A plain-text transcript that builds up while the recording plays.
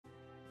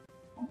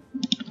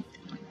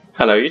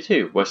Hello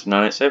YouTube,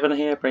 Western987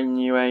 here, bringing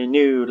you a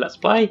new Let's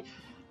Play.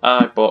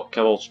 I bought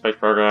Kerbal Space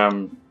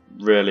Program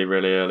really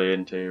early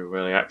into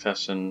early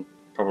access and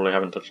probably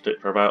haven't touched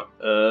it for about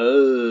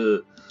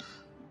 2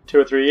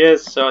 or 3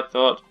 years, so I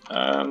thought,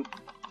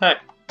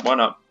 heck, why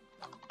not?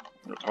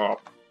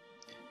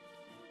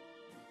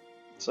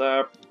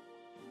 So,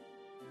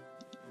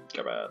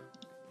 Kerbal.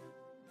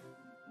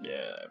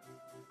 Yeah,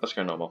 let's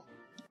go normal.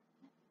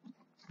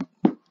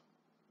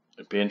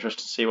 It'd be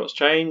interesting to see what's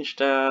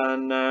changed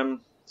and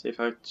see if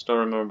I still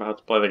remember how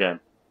to play the game.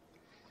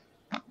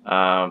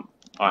 I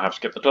have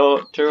skipped the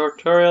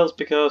tutorials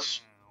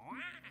because...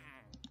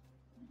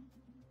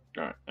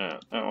 Right,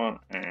 that one,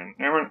 and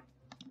that one.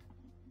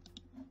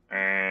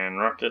 And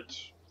rocket.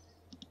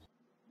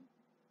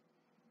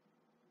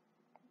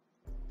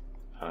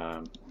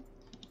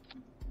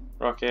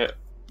 Rocket.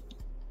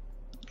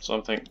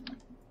 Something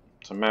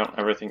to mount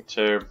everything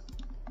to.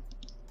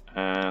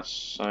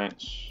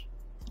 Science.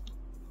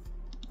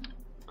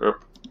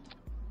 Group.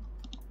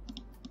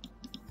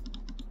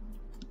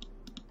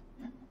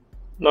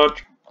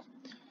 Lodge.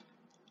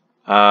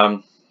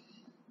 The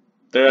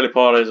early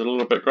part is a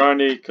little bit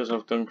grindy because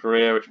I've done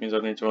career, which means I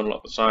need to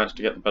unlock the science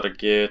to get the better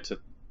gear to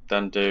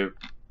then do.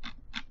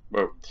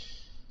 Whoa,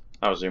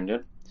 I was zoomed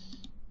in.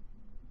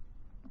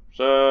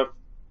 So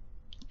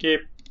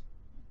keep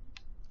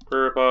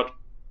career pod,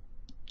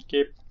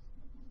 keep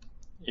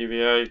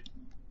EVA,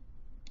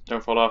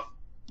 don't fall off,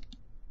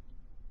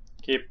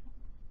 keep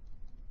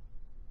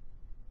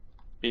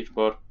beef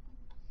pod,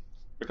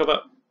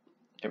 recover,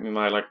 get me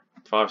my like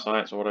 5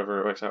 science or whatever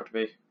it works out to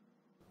be.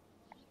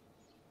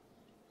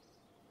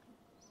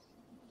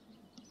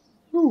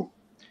 Woo!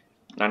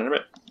 9 in a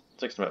bit,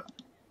 6 in a bit.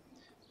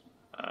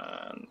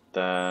 And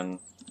then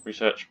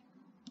research,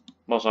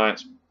 more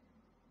science,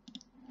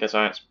 get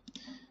science,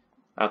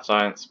 add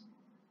science,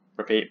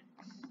 repeat,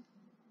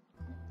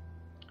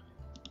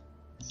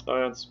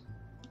 science,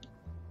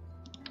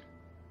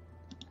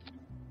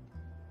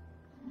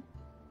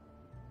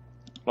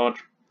 launch.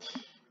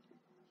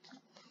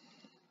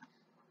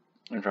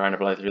 I'm trying to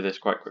play through this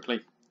quite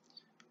quickly.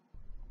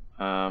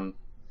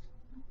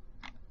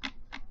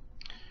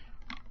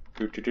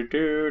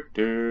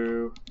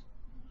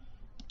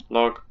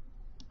 Log,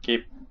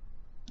 keep,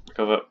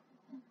 recover.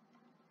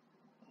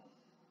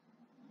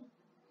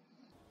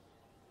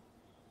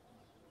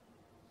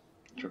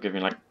 Which will give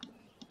me like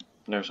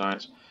no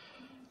science.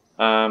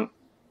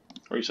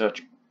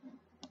 Research.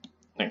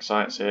 Next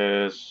science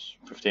is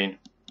 15.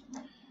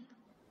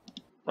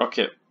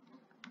 Rocket.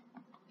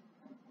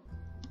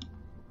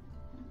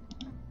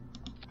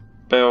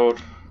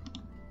 Build.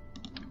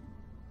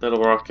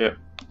 Little rocket.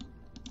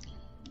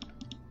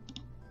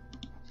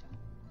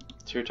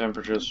 2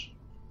 temperatures.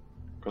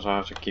 Because I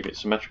have to keep it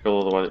symmetrical,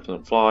 otherwise it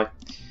doesn't fly.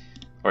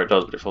 Or it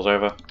does, but it falls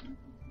over.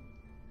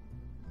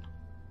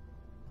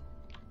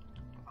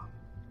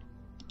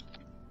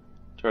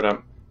 Throw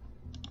down.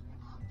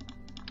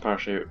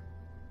 Parachute.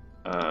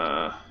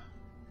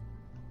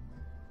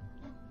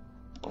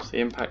 What's the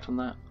impact on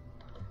that?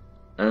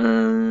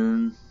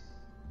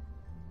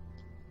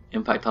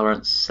 Impact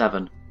tolerance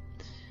 7.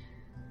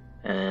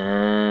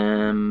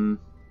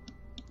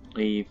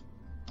 Leave.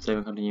 Save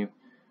and continue.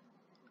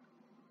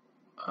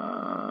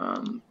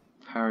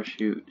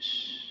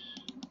 Parachutes.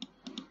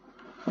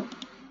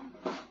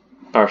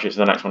 Parachutes are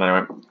the next one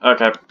anyway.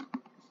 Okay.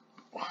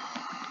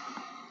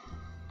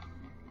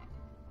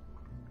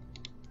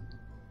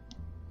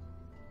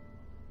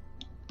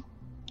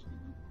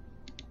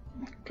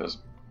 Because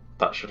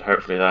that should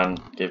hopefully then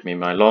give me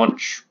my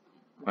launch,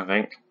 I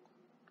think.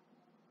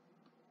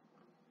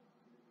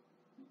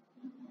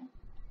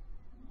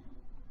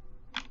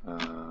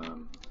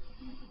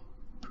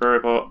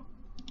 Report,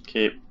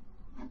 keep,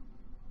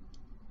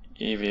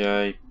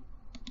 EVA,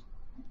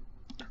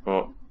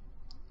 report,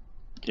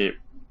 keep,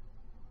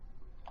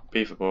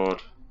 beef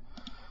aboard,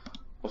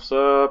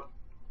 officer,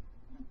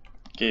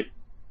 keep,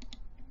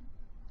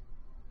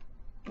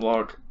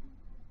 log,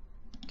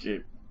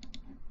 keep.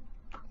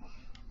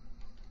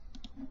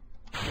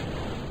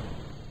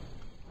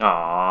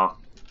 Ah,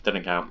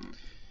 didn't count.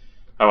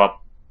 Oh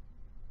well.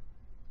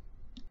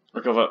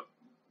 Recover.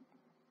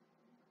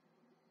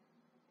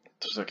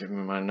 Does that give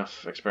me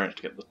enough experience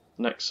to get the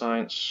next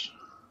science?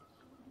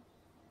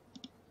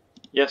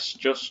 Yes,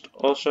 just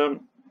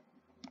awesome.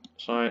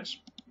 Science,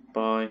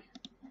 bye.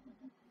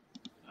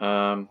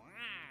 Let's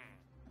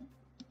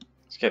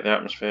get the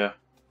atmosphere.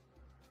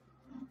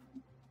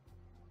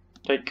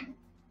 Take.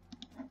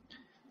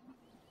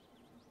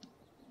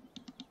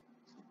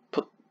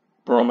 Put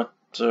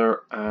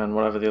barometer and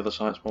whatever the other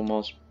science one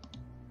was.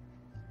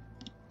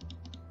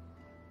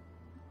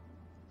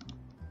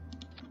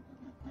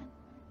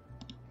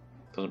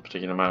 Doesn't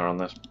particularly matter on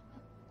this.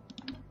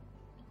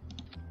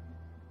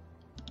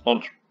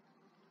 Launch.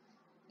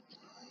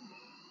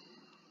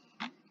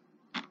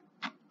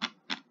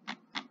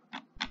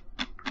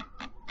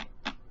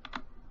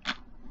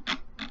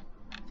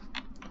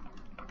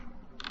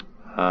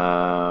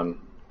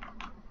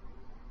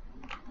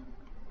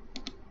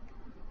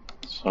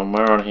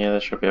 Somewhere on here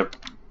there should be a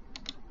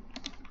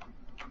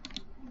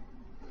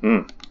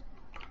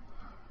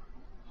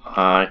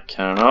I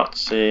cannot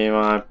see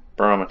my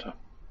barometer.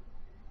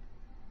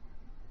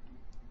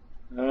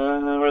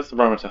 Where's the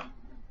barometer?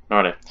 No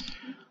idea.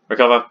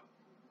 Recover,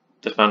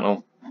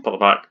 dismantle, put it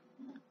back.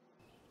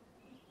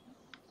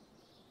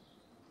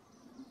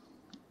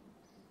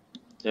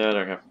 Yeah,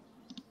 there we go.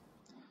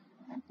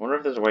 Wonder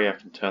if there's a way I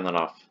can turn that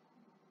off.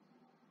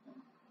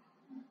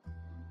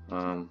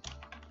 I'm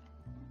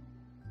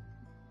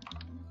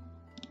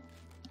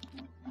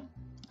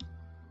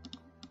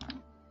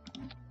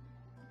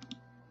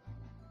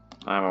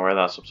aware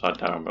that's upside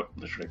down, but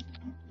literally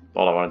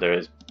all I want to do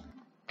is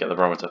get the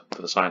barometer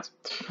for the science.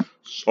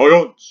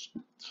 Science!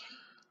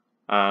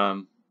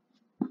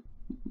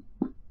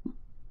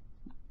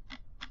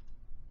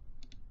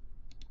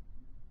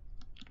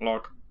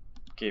 Log,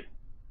 keep,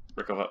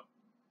 recover.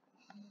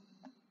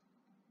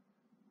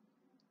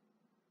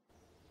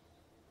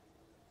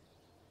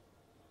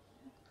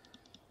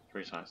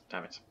 3 science,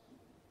 damn it.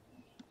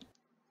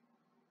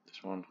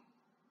 This one.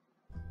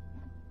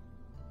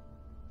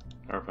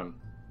 Open.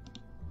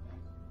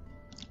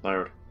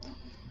 Load.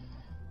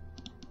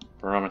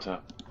 Barometer.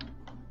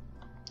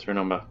 2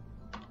 number.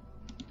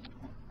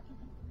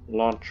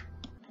 Launch.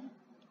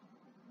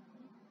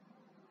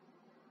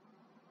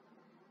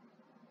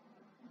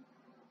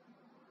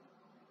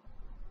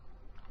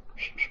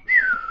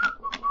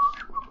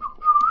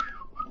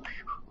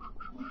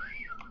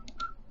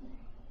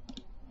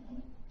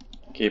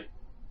 Keep.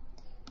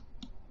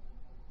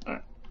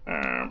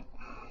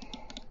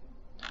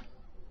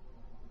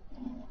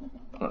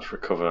 Let's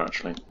recover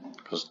actually,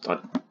 because I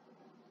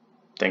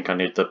think I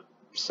need the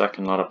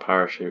second lot of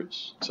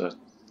parachutes to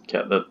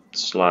get the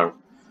slow.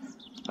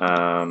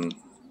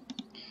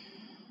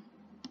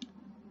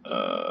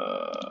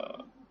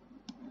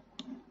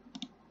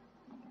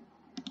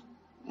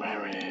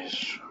 Where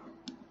is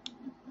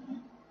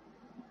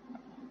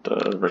the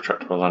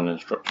retractable landing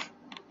structure?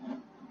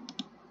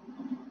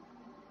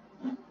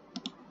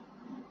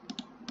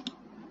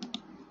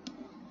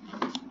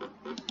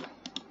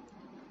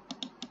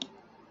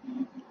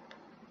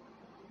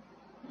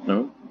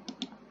 No.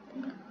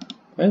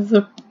 Where's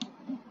the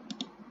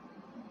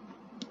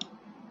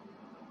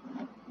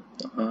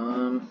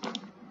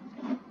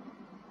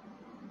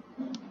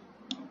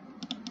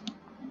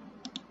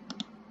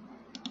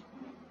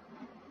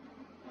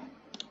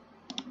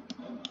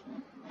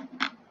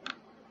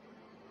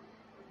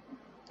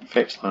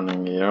fixed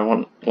landing gear? I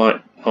want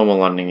like normal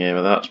landing gear,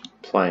 but that's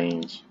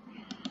planes.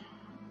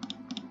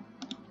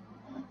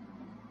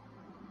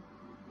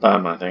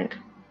 I think.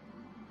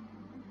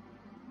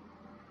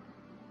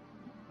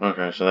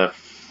 Okay, so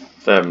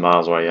they're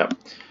miles away. Yep.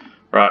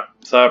 Right.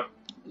 So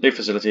new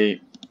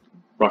facility,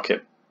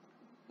 rocket.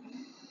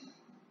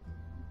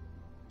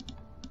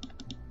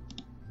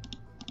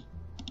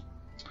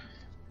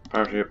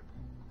 Parachute.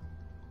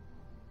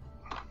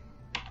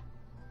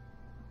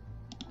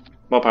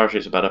 More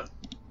parachutes are better.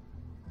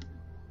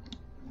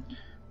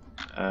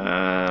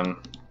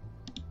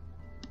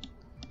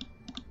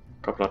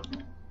 Couple of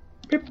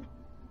beep.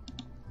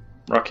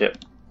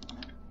 Rocket.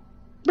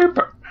 Beep.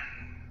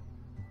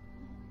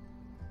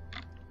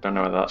 Don't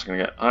know whether that's going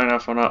to get high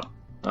enough or not.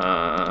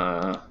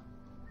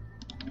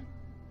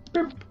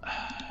 Beep.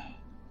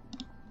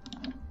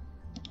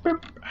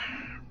 Beep.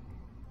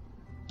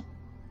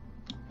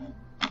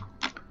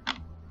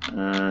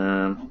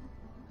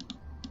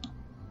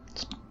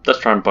 Let's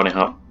try and bunny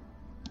hop.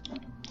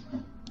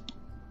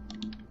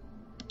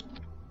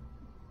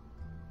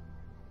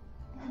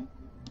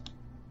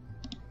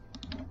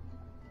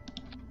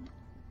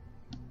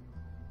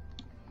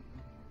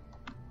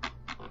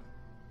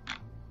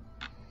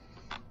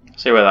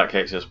 See where that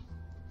takes us.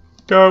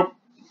 Go!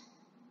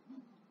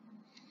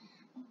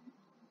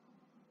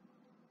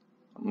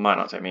 Might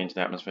not take me into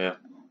the atmosphere.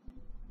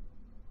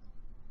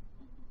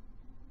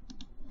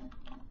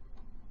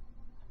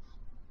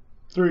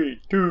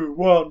 Three, two,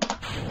 one,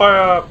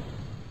 fire!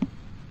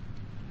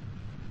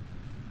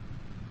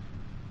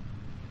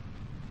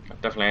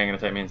 Definitely ain't gonna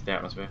take me into the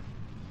atmosphere.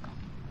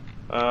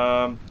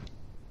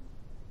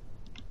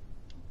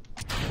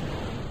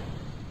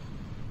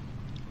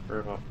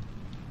 Prove up.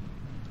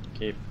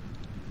 Keep.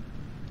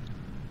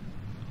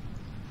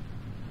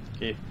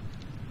 Keep.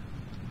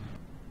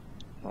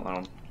 Not that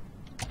one.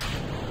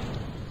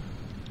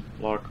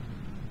 Log.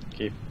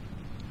 Keep.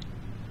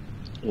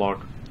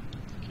 Log.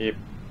 Keep.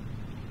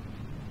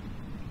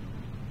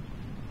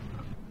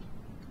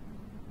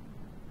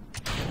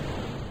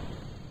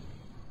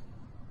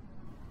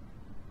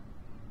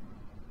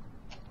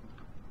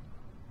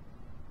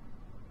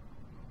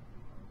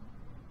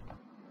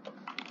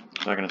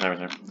 It's not going to take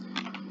me to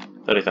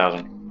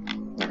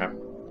 30,000. Okay.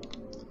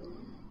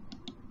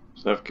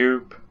 Serve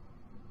goop.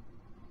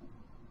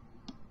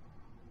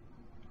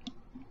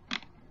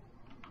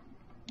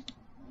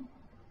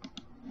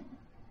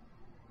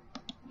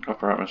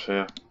 Upper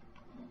atmosphere.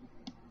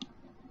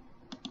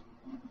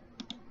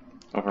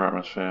 Upper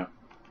atmosphere.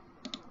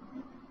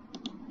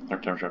 Low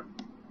temperature.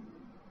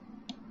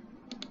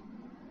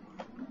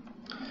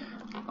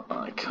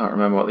 I can't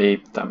remember what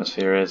the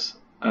atmosphere is.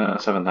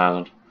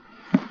 7,000.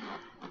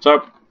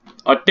 So,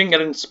 I didn't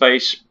get into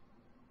space.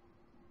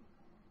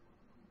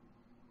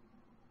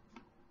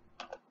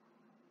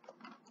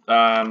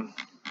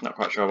 Not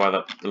quite sure why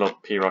that little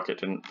P rocket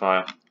didn't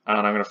fire.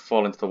 And I'm going to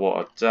fall into the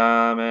water.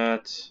 Damn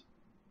it.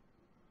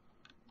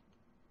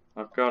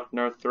 I've got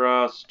no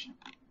thrust.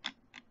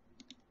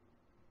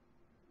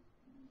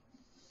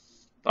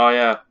 Oh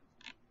yeah.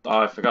 Oh,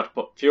 I forgot to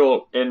put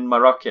fuel in my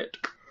rocket.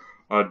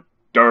 A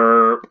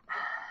derp.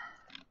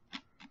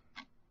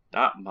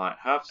 That might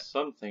have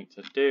something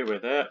to do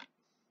with it.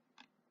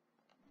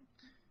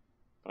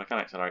 But I can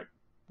accelerate.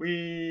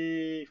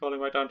 Whee!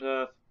 Falling right down to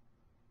earth.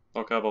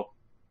 Oh, Kerbal.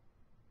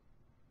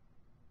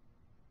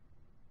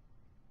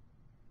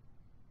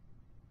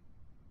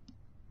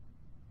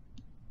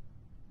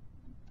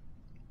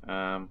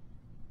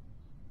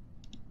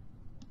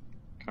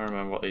 Can't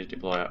remember what these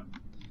deploy at.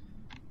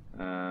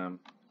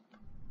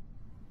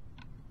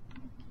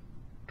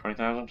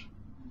 20,000?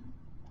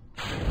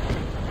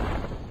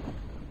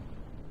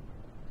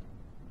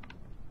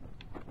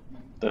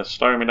 They're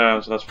slowing me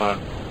down, so that's fine.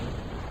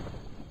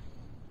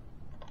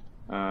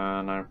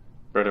 And I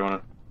really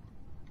want to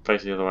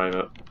face the other way,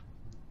 but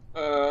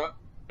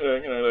it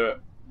ain't gonna do it.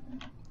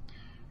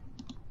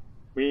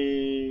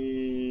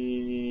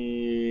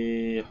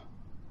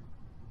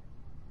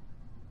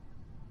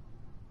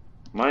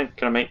 Am I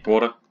gonna make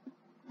water?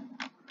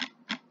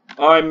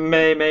 I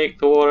may make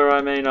the water,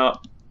 I may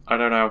not. I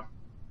don't know.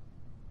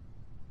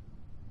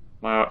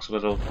 My arc's a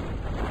little...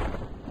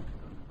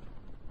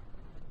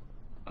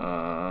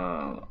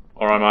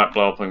 or I might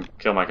blow up and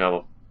kill my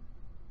Kerbal.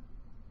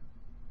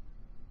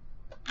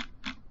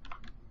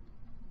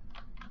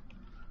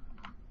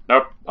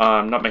 Nope,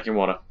 I'm not making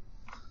water.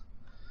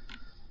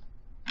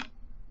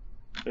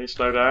 Please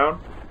slow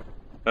down.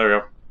 There we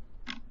go.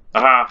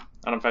 Aha!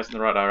 And I'm facing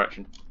the right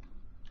direction.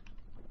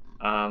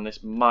 And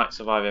this might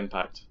survive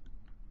impact.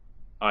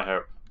 I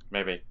hope.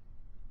 Maybe.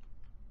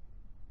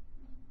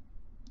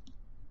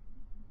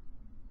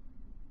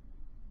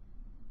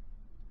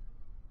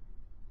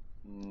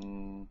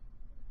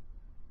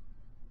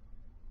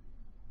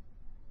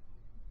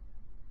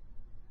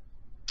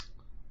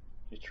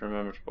 Need to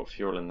remember to put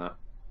fuel in that.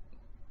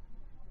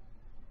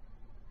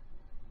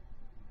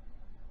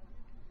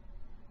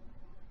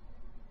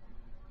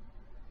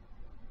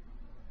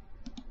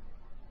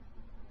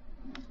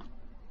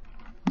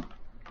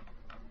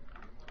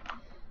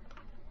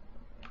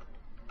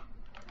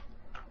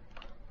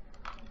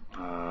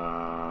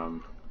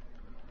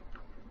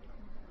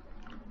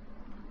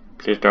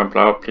 Please don't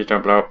blow up, please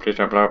don't blow up, please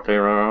don't blow up, please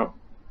don't blow up.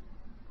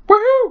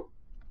 Woohoo!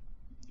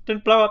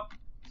 Didn't blow up.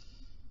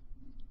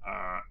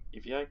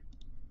 EVA.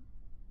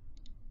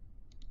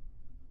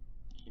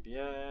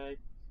 EVA.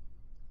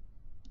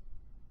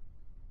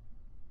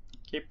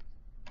 Keep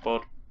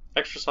board.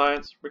 Extra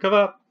science.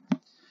 Recover.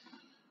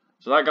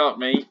 So that got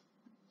me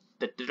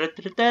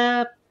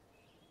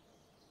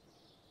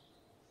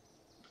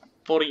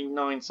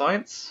 49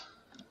 science.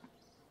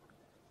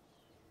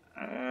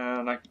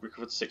 And I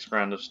recovered 6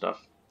 grand of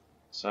stuff.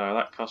 So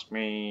that cost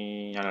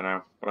me, I don't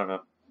know, whatever,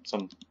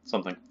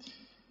 something.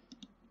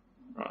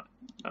 Right.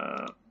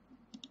 I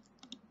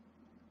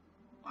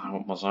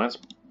want more science.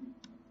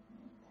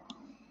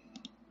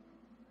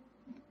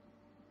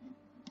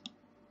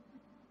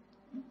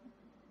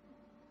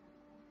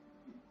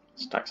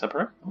 Stack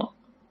separate? Oh.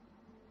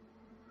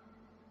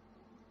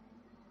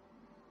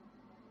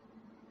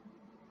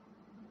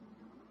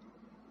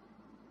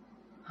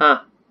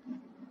 Huh.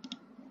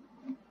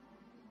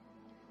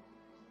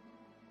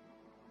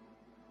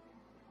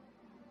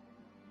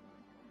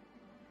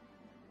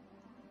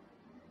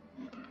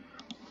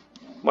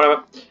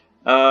 Whatever.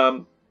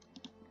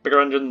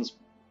 Bigger engines,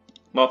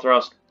 more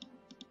thrust.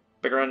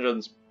 Bigger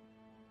engines.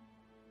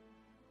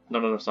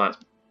 Not enough science.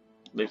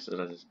 Leave it as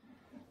it is.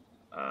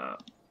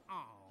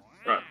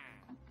 Right.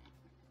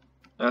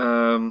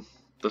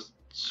 The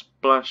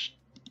splash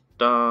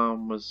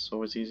down was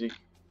always easy.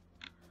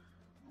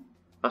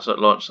 That's at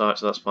launch site,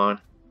 so that's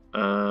fine.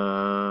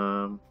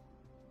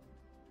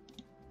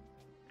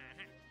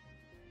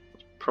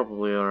 It's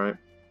probably alright.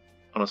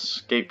 On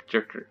escape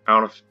jerker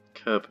out of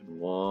Kerbal.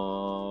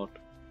 What?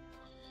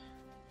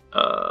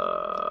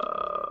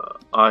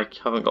 I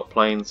haven't got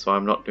planes, so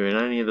I'm not doing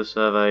any of the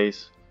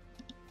surveys.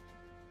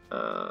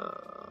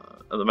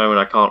 At the moment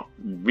I can't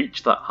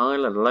reach that high,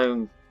 let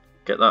alone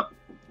get that.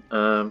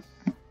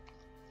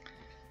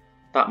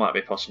 That might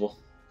be possible.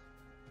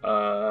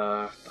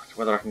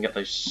 Whether I can get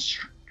those...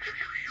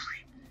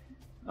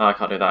 Oh, I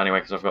can't do that anyway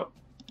because I've got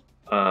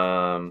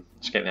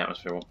escape the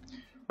atmosphere wall.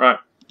 Right,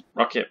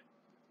 rocket,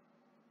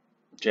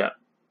 jet,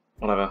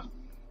 whatever.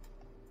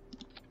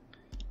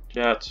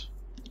 Jet,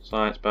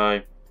 science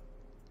bay.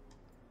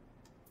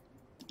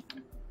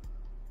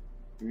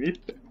 Yep.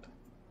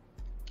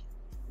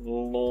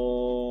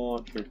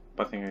 Launch.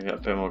 I think I get a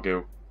bit more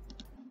goo.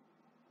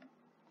 I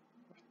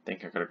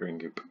think I got a green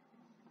goop.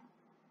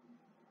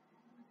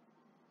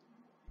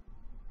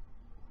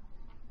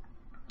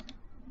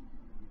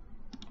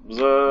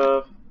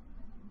 Observe.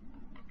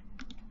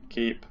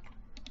 Keep.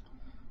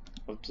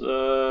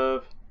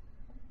 Observe.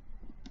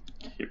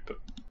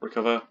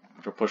 recover,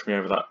 which will push me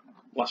over that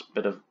last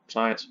bit of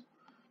science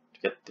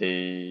to get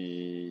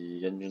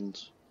the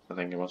engines, I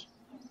think it was.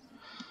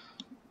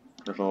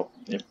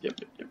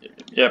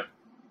 Yep.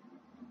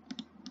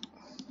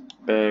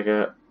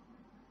 Bigger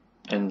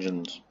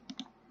engines.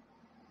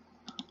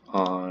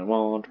 I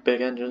want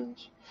big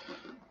engines.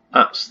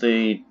 That's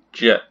the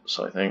jets,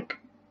 I think.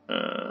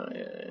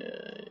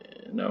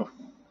 No.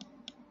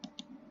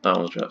 That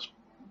was jets.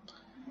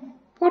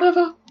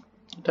 Whatever.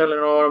 I don't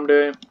know what I'm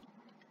doing.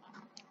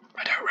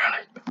 I don't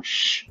really, but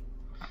shh.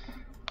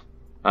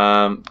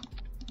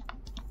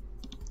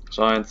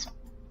 Science.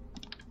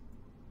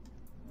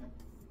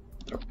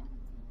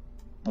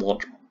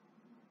 Launch.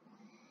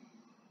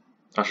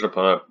 I should have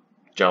put a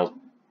gel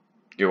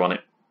goo on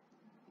it.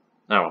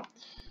 Oh well.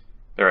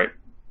 Alright.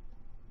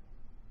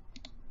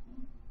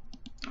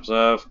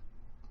 Observe.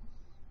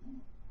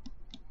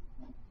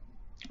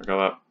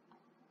 Recover.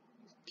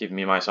 Give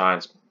me my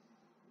science.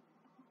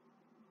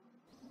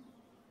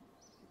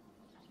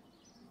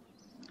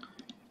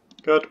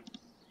 Good.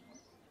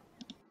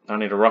 I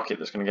need a rocket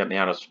that's going to get me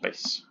out of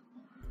space.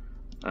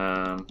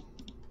 I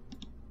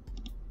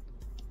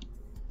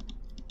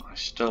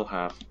still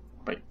have...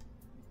 Wait.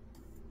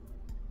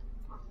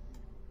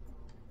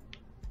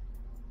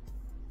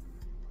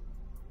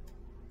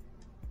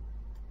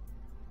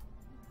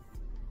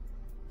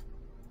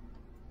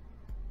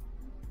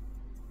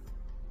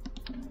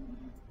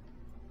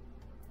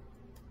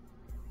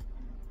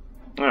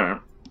 Alright.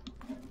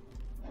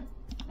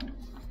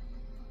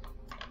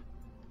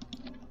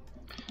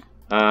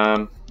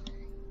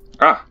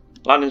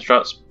 Landing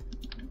struts.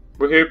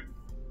 Woohoo!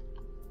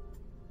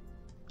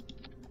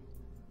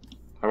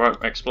 I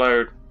won't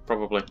explode,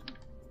 probably.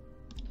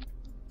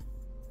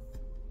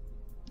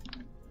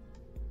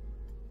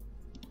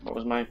 What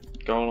was my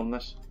goal on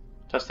this?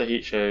 Test the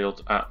heat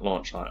shield at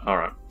launch site.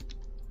 Alright.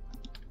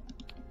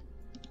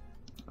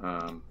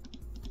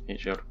 Heat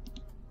shield.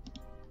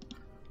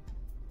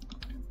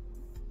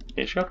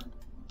 Heat shield?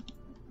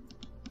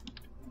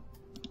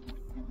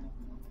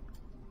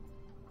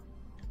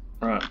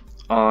 Right.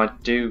 I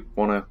do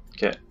want to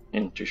get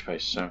into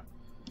space, so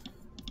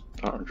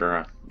start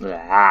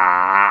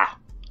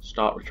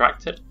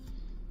retracted.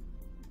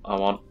 I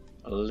want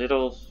a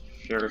little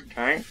fuel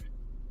tank.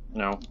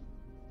 No,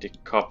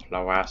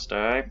 decoupler waste.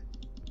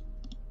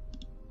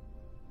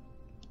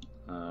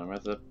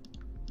 Where's the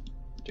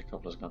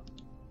decoupler's gone?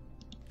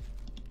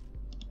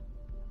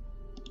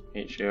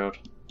 Heat shield.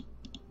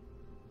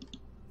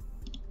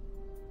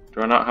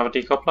 Do I not have a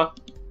decoupler?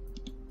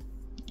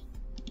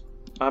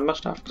 I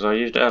must have, because I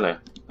used it earlier.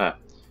 There.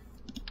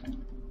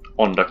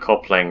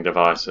 Undercoupling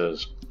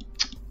devices.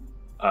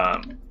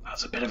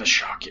 That's a bit of a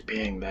shock it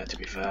being there, to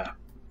be fair.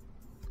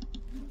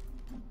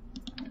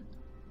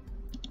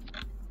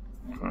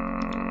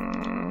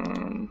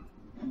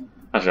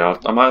 Actually,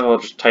 I might as well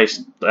just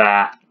test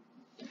that,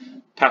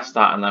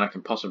 and then I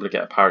can possibly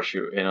get a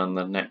parachute in on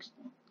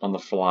the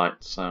flight.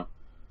 So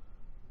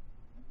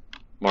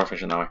more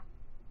efficient that way.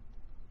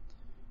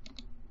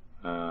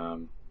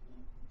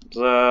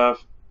 Observe.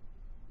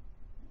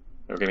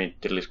 It'll give me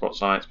diddly squat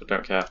science, but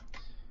don't care.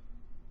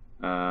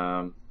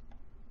 Run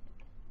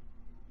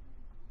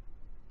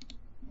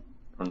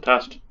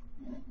test.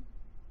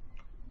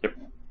 Yep.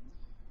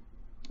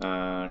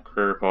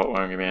 Crew report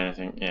won't give me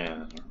anything.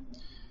 Yeah.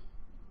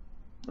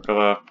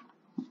 Recover.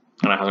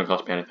 And it hasn't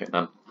cost me anything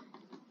then.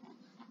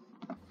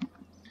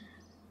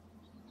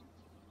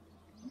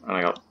 And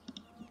I got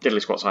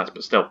diddly squat science,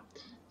 but still.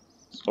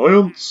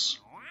 Science!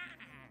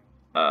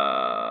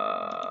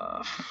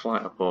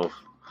 Flight above.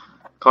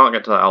 Can't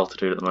get to that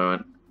altitude at the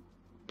moment.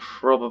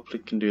 Probably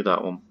can do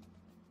that one.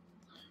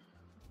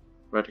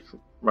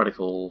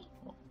 Radical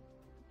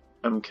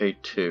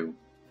MK2.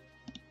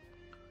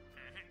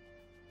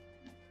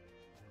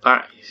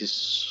 That is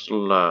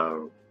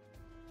slow.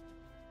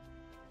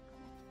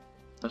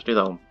 Let's do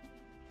that one.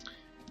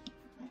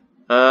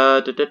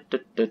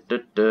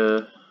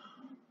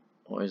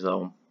 What is that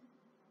one?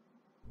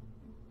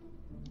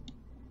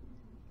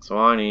 So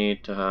I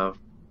need to have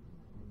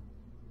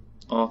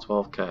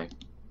R12K.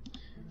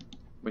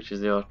 Which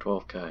is the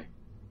R12K?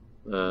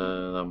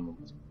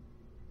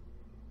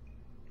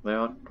 They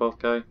are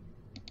 12K?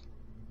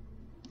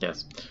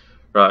 Yes.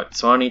 Right,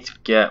 so I need to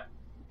get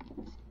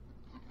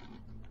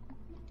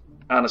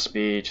at a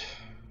speed.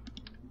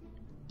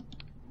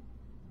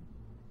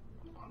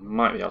 I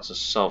might be able to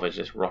salvage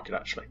this rocket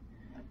actually.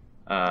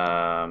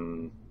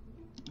 The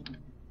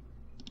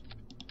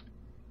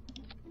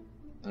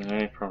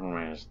only problem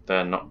is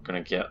they're not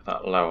going to get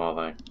that low, are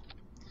they?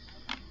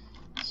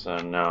 So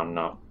no, I'm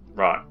not.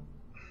 Right.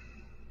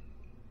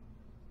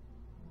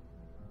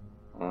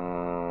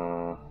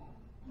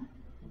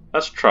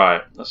 Let's try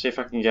it. Let's see if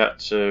I can get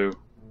to,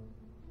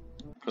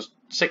 because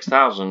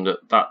 6,000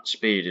 at that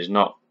speed is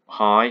not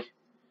high.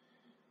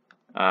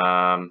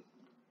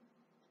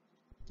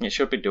 It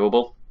should be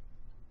doable.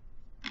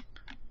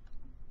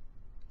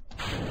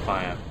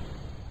 Fire.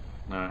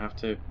 Now I have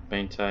to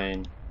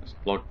maintain. Let's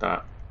log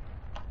that.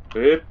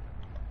 Good.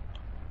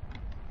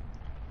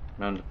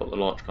 Remember to put the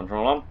launch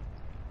control on.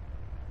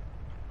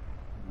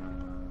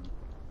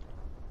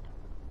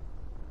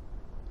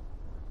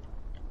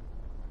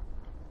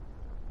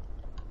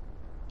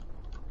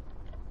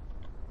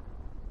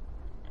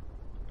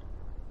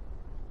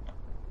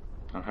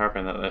 I'm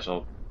hoping that this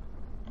will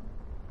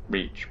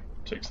reach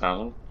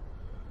 6,000.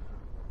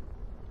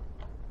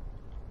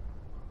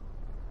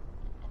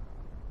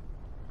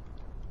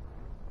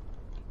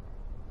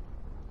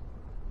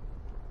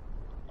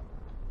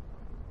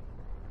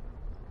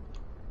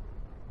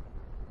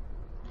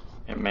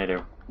 It may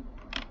do.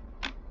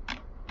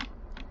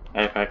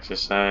 Apex is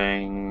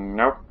saying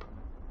nope.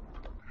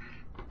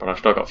 But I've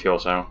still got fuel,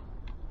 so.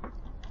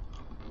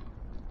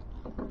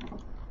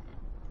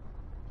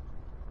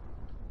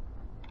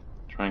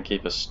 Try and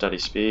keep a steady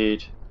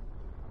speed.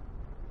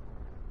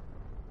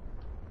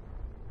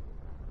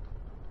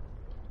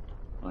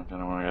 I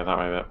don't want to go that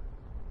way, but.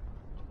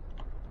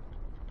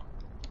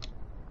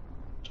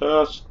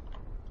 Just.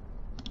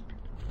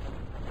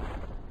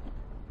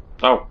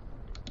 Oh.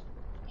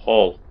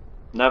 Hull.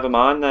 Never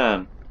mind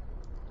then.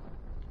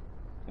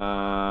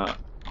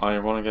 I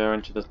want to go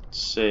into the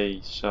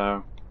sea,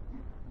 so.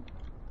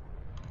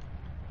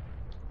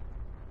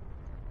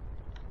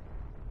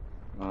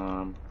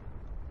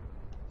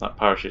 That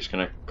parachute's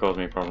going to cause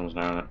me problems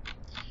now, isn't it?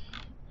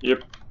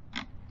 Yep.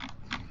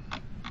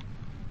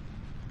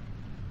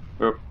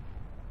 Oop.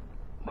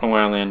 Wrong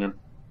way on the engine.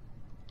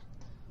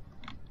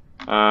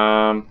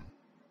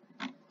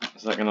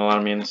 Is that going to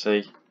land me in the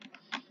sea?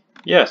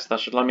 Yes, that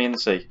should land me in the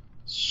sea.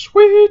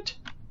 Sweet!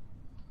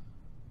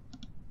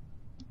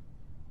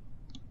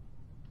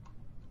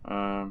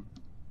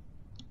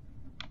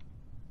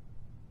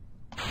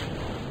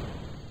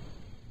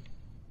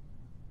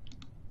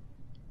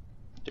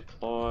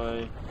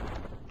 Deploy.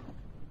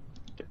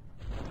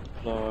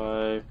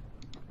 Deploy.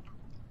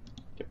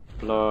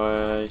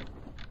 Deploy.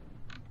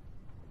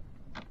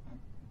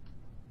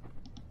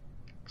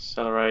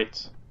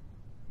 Accelerate.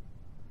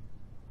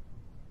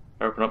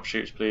 Open up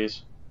chutes,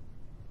 please.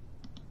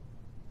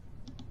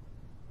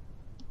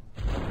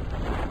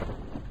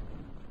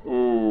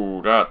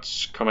 Ooh,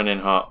 that's coming in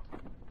hot.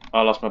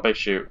 I lost my base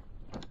chute.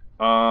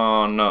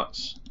 Oh,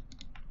 nuts.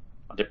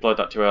 I deployed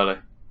that too early.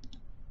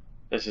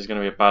 This is going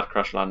to be a bad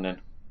crash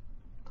landing.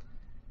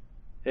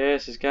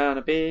 This is going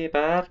to be a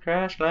bad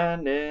crash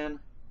landing.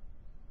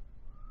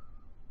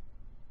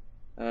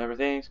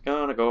 Everything's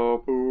going to go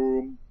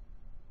boom.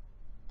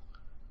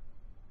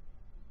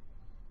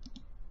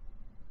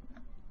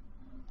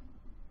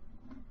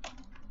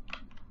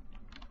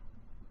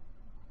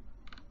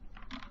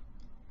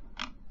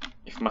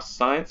 If my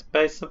science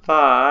base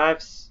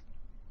survives,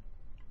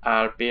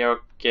 I'll be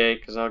okay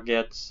because I'll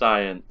get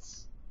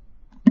science.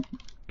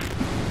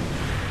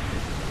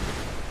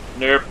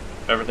 Nope,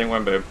 everything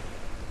went boom.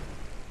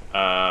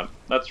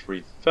 Let's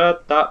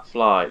revert that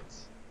flight.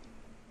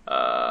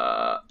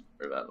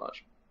 Revert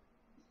launch.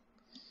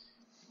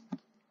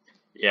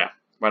 Yeah,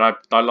 when I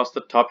lost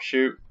the top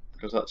chute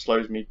because that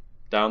slows me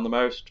down the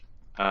most.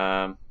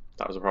 That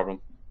was a problem.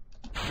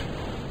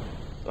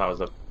 That was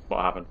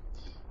what happened.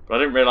 But I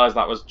didn't realise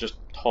that was just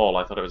Hull.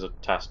 I thought it was a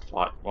test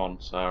flight one,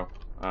 so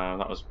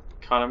that was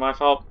kind of my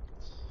fault.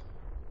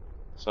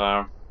 So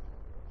I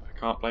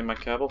can't blame my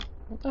Kerbal.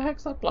 What the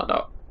heck's that black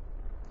dot?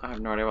 I have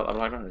no idea what that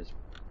black dot is.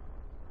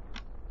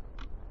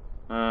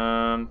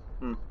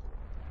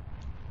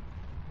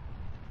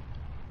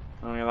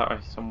 Oh yeah, that way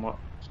somewhat.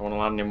 So I want to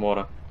land in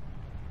water.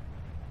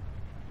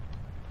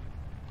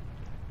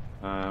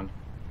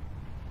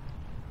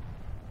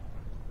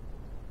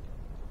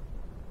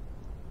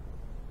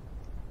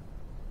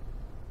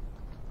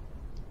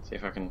 See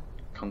if I can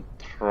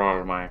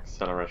control my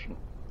acceleration.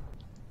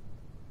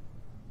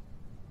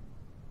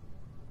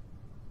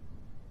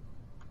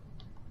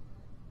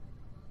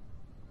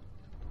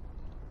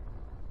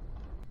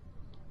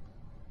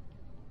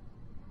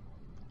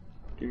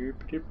 Doop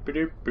doop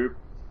doop boop.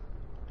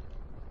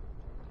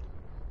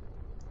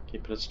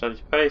 Keep it at a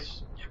steady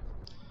pace. Yep.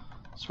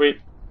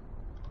 Sweet.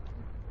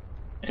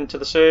 Into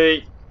the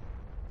sea.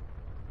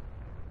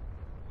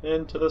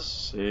 Into the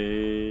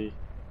sea.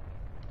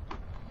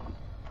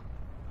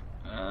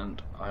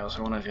 And I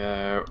also want to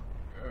go.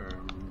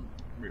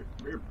 Boop,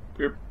 boop,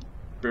 boop,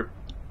 boop,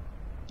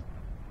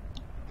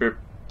 boop,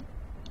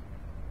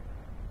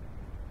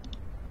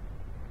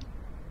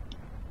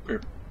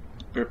 boop,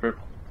 boop, boop.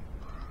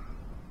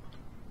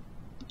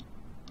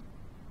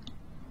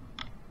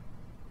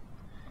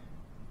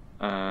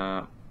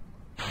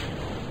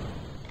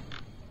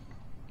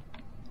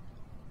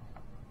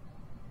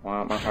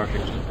 Wow, my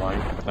parachute's just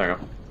flying. There you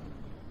go.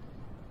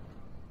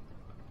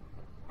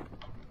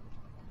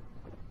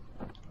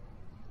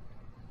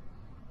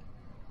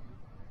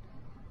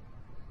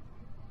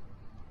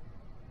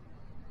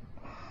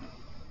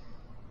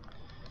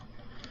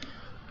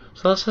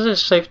 So that says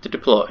it's safe to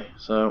deploy,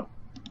 so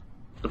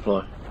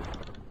deploy.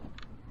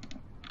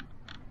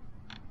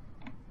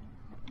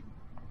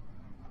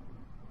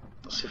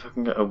 Let's see if I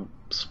can get a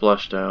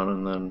splashdown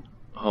and then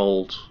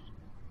hold.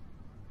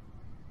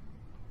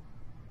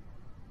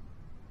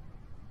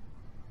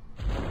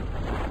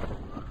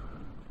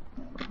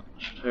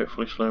 Should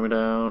hopefully slow me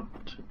down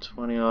to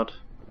 20 odd.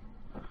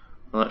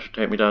 And that should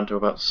take me down to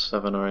about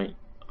 7 or 8,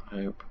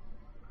 I hope.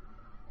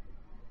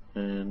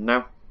 And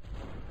now.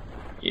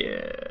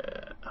 Yeah.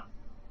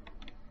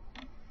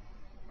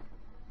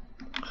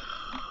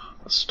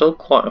 still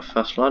quite a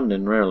fast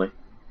landing, really.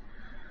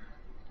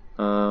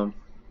 I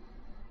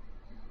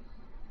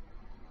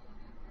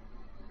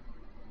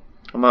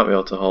might be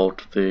able to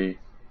hold the...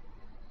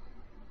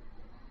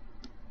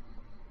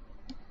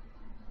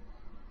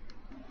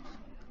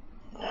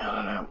 I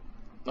don't know.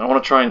 I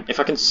want to try and... If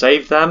I can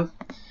save them,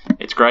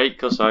 it's great,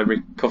 because I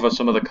recover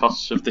some of the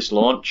costs of this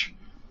launch.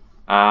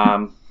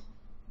 But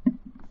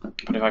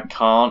if I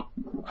can't,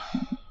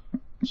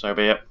 so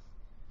be it.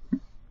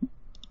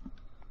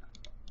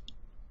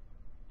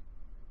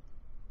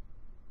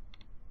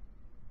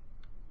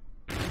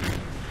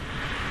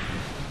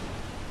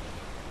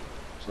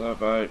 So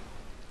boat.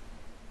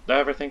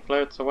 Everything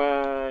floats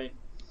away.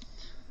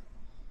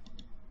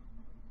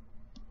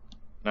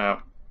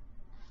 Now.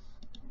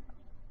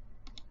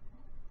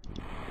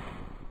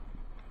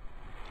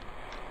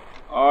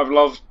 I've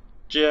lost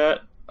Jet.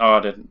 Oh, I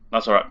didn't.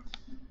 That's alright.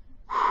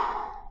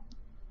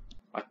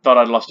 I thought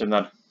I'd lost him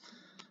then.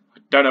 I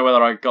don't know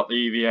whether I got the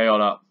EVA or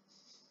not.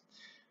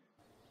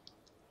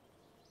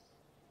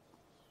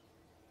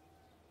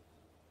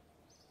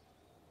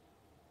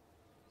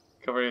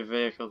 Recovery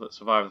vehicle that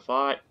survived the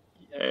flight.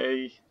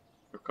 Yay.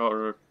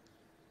 Recorder.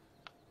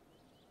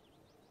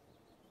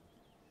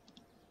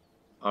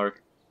 I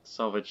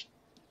salvaged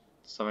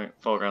 4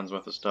 grand's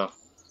worth of stuff.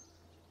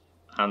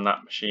 And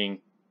that machine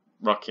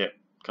rocket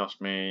cost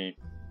me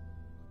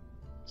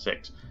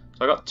 6. So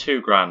I got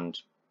 2 grand.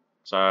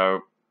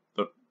 So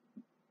the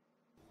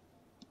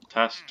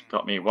test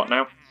got me what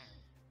now?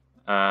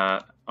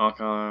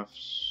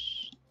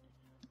 Archives.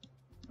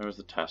 Where was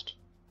the test?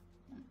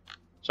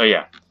 So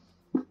yeah,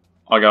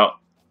 I got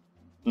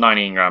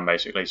 19 grand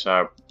basically.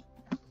 So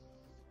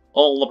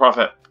all the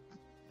profit.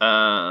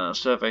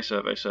 Survey.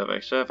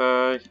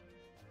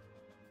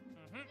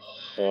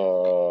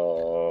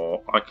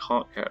 Oh, I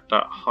can't get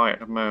that high at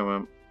the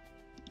moment.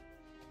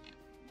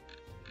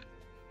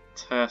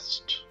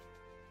 Test.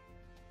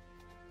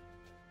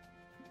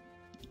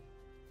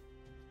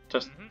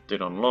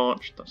 Did on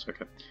launch, that's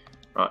okay.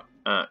 Right,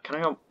 can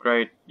I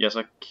upgrade? Yes,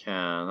 I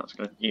can. That's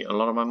going to eat a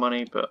lot of my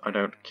money, but I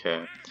don't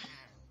care.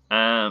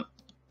 I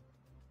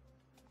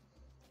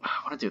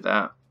want to do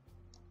that.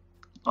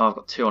 Oh, I've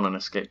got 2 on an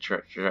escape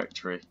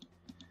trajectory.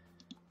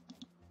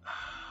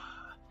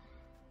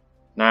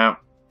 Now,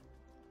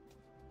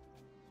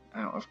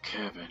 out of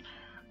Kerbal.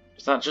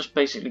 Is that just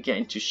basically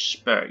getting to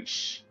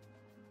space?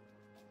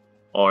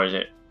 Or is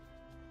it?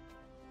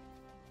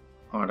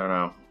 I don't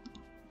know.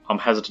 I'm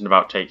hesitant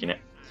about taking it.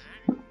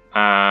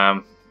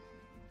 I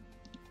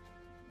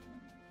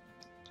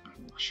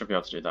should be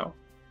able to do that one.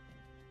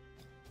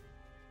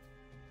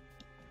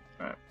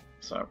 Right,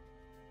 so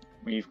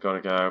we've got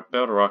to go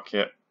build a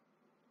rocket,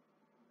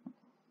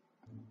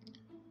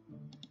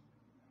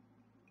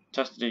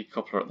 test the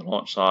decoupler at the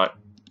launch site.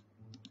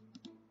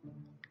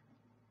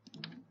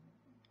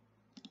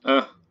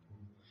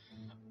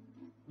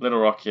 Little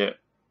rocket.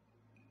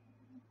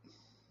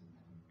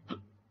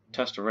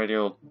 Test a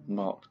radial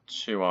Mark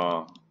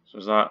 2R. So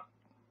is that?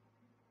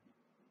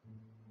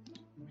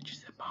 Which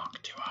is the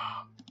Mark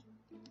 2R?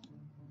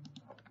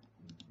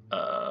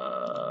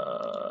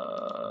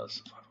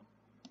 Survival.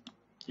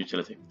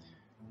 Utility.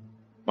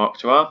 Mark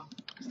 2R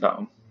is that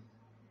one.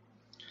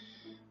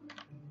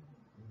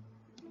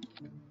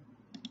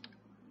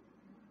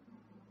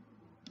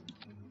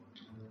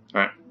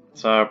 Right.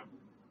 So,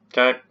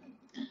 okay.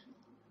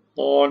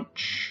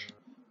 Launch.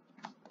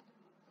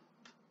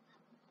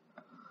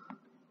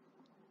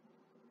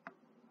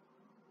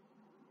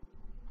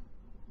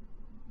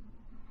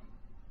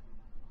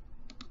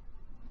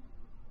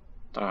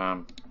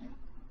 Damn.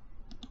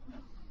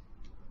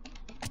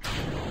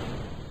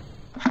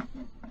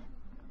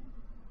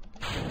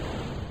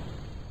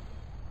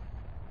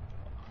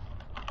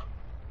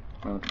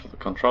 I'm going to put the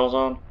controls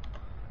on.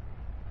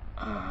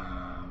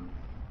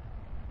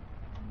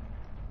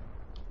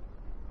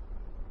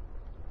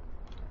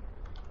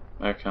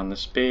 Okay, on the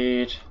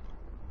speed.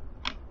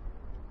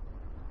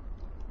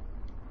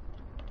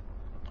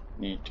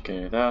 Need to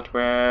go that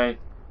way.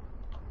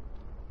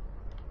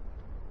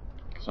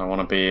 Because I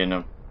want to be in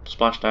a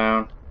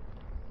splashdown.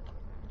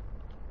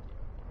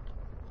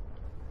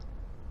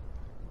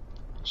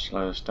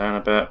 Slow this down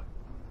a bit.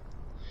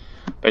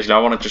 Basically, I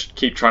want to just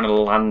keep trying to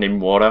land in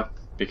water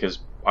because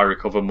I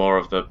recover more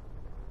of the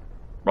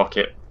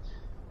rocket,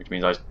 which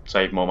means I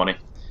save more money.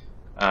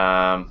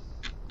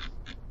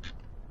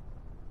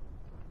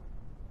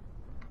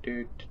 Look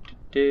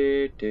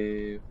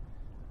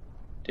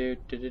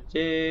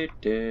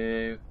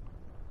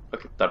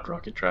at that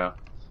rocket trail.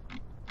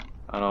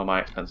 And all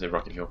my expensive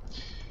rocket fuel.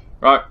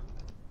 Right.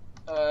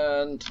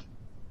 And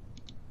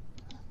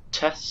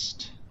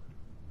test.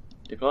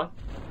 Deploy.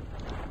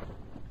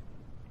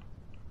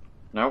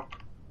 No.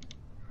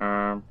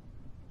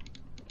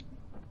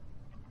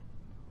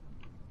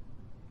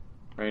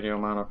 Radio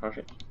mana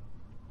project.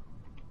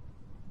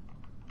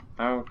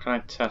 How can I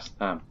test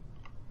them?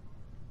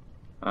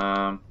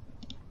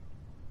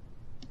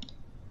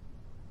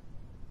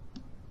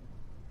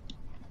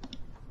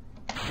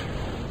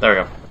 There we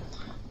go.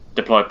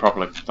 Deployed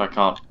properly. I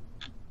can't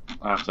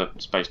I have to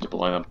space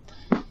deploy them.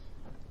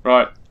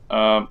 Right.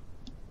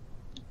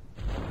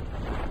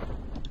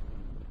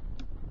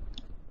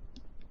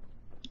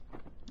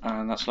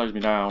 And that slows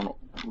me down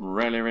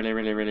really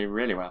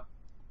well.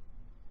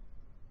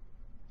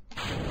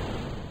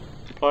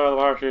 Deploy all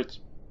the parachutes.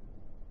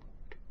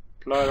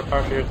 Deploy the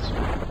parachutes.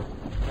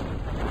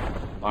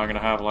 I'm gonna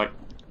have like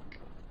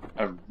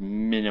a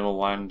minimal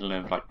landing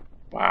of like,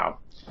 wow.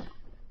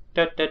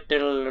 And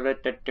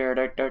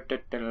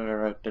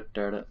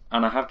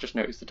I have just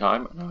noticed the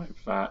time, and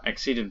I've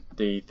exceeded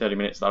the 30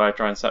 minutes that I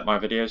try and set my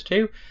videos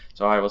to.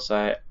 So I will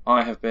say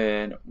I have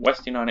been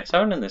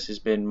Westy987, and this has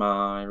been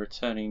my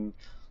returning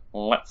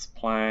Let's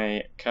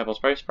Play Kerbal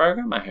Space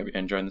Program. I hope you're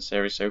enjoying the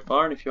series so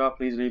far, and if you are,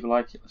 please leave a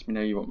like. Let me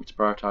know you want me to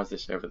prioritise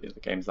this over the other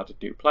games that I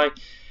do play.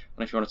 And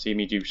if you want to see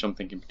me do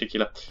something in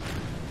particular,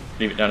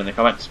 leave it down in the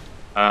comments,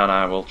 and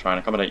I will try and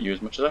accommodate you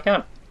as much as I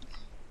can.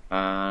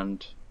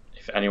 And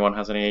if anyone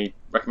has any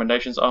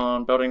recommendations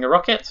on building a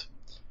rocket,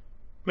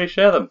 please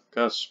share them,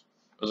 because,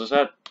 as I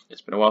said,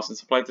 it's been a while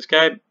since I played this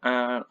game,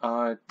 and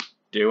I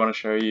do want to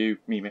show you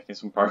me making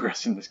some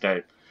progress in this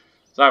game.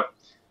 So,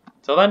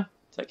 until then,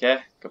 take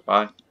care,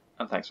 goodbye,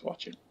 and thanks for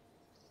watching.